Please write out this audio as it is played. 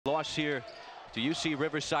Loss here to UC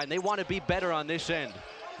Riverside, and they want to be better on this end.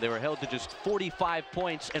 They were held to just 45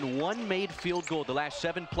 points and one made field goal the last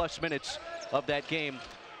 7+ minutes of that game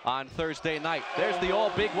on Thursday night. There's the all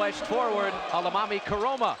Big West forward, Alamami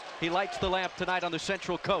Karoma. He lights the lamp tonight on the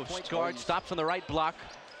Central Coast. Point guard stops on the right block,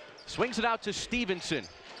 swings it out to Stevenson.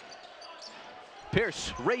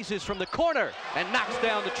 Pierce raises from the corner and knocks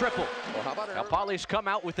down the triple. Well, how about Cal Poly's come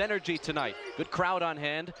out with energy tonight. Good crowd on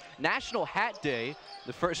hand. National Hat Day.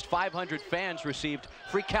 The first 500 fans received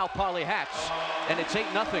free Cal Poly hats, and it's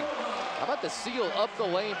 8-0. How about the seal up the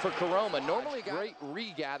lane for Karoma? Normally great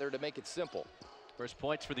regather to make it simple. First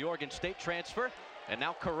points for the Oregon State transfer, and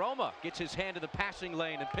now Karoma gets his hand in the passing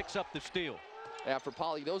lane and picks up the steal. Yeah, for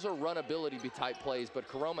Poly, those are runability type plays, but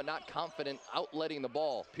Karoma not confident outletting the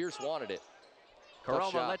ball. Pierce wanted it.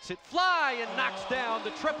 Karoma lets it fly and knocks down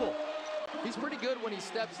the triple. He's pretty good when he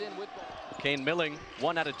steps in with ball. Kane Milling,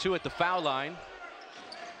 1 out of 2 at the foul line.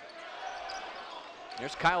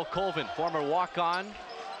 There's Kyle Colvin, former walk-on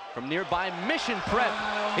from nearby Mission Prep.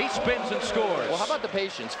 He spins and scores. Well, how about the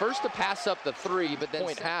patience? First to pass up the three, but then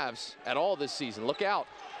point halves at all this season. Look out.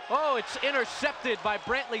 Oh, it's intercepted by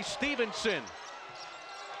Brantley Stevenson.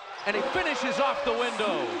 And he finishes off the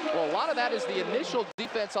window. Well, a lot of that is the initial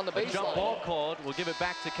defense on the baseline. Jump ball called. We'll give it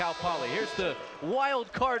back to Cal Poly. Here's the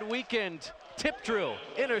wild card weekend tip drill,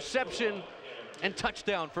 interception, and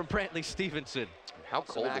touchdown from Brantley Stevenson. How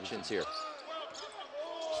cold actions here.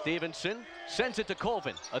 Stevenson sends it to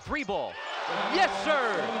Colvin. A 3-ball. Yes,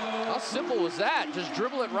 sir. How simple was that? Just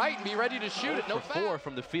dribble it right and be ready to shoot it. No foul. 4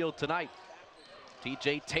 from the field tonight.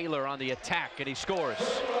 TJ Taylor on the attack, and he scores.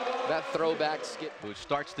 That throwback skip. Who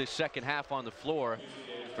starts this second half on the floor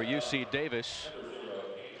for UC Davis.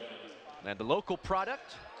 And the local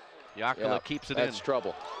product, Yakula keeps it in. That's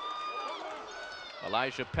trouble.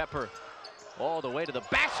 Elijah Pepper all the way to the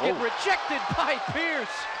basket, rejected by Pierce.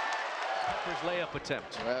 Pepper's layup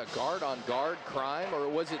attempt. Guard on guard crime, or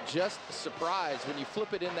was it just a surprise when you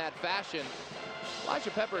flip it in that fashion?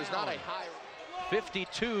 Elijah Pepper is not a high.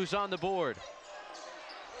 52's on the board.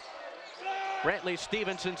 Brantley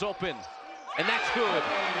Stevenson's open, and that's good.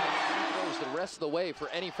 Goes the rest of the way for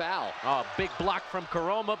any foul. Oh, big block from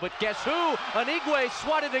Karoma, but guess who? Anigwe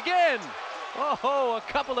swatted again. Oh,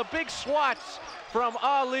 a couple of big swats from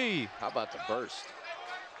Ali. How about the burst?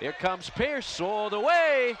 Here comes Pierce all the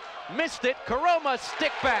way. Missed it. Karoma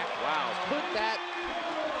stick back. Wow,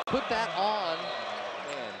 put that on.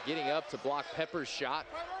 Man, getting up to block Pepper's shot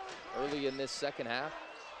early in this second half.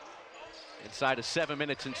 Inside of 7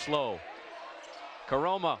 minutes and slow.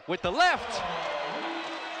 Karoma with the left.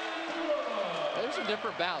 There's a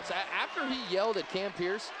different bounce. After he yelled at Cam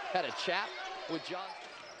Pierce, had a chat with John.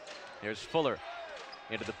 Here's Fuller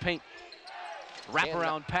into the paint.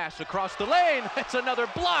 Wraparound pass across the lane. That's another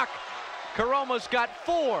block. Karoma's got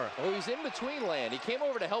 4. Oh, he's in between land. He came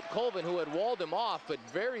over to help Colvin, who had walled him off, but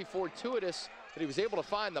very fortuitous that he was able to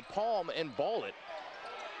find the palm and ball it.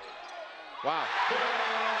 Wow.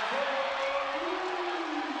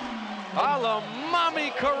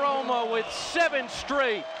 Alamami Karoma with 7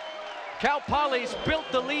 straight. Cal Poly's built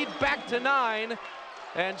the lead back to 9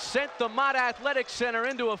 and sent the Mott Athletic Center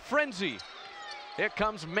into a frenzy. Here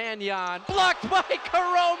comes Mannion, blocked by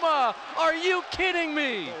Karoma. Are you kidding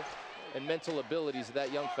me? And mental abilities of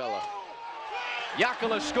that young fella.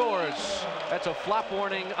 Yakula scores. That's a flop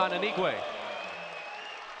warning on Anigwe.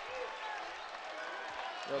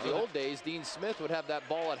 You know, the old days, Dean Smith would have that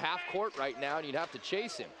ball at half court right now, and you'd have to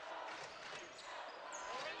chase him.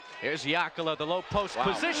 Here's Yakula, the low post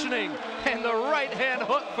positioning, and the right-hand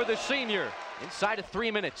hook for the senior. Inside of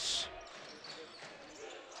 3 minutes.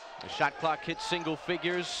 The shot clock hits single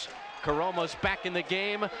figures. Karoma's back in the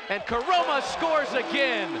game, and Karoma scores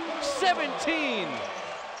again. 17.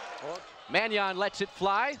 Mannion lets it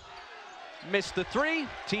fly. Missed the 3.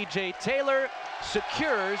 TJ Taylor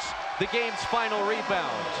secures the game's final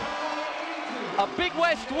rebound. A Big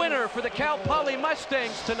West winner for the Cal Poly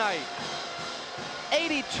Mustangs tonight.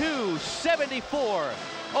 82-74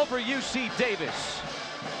 over UC Davis.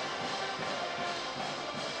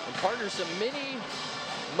 And partners, some mini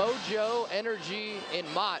mojo energy in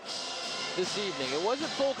Mott this evening. It wasn't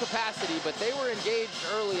full capacity, but they were engaged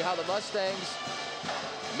early. How the Mustangs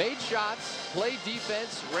made shots, played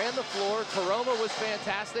defense, ran the floor. Karoma was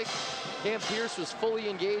fantastic. Cam Pierce was fully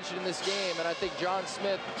engaged in this game, and I think John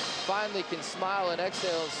Smith finally can smile and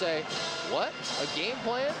exhale and say, what? A game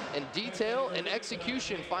plan and detail and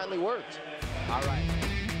execution finally worked. All right.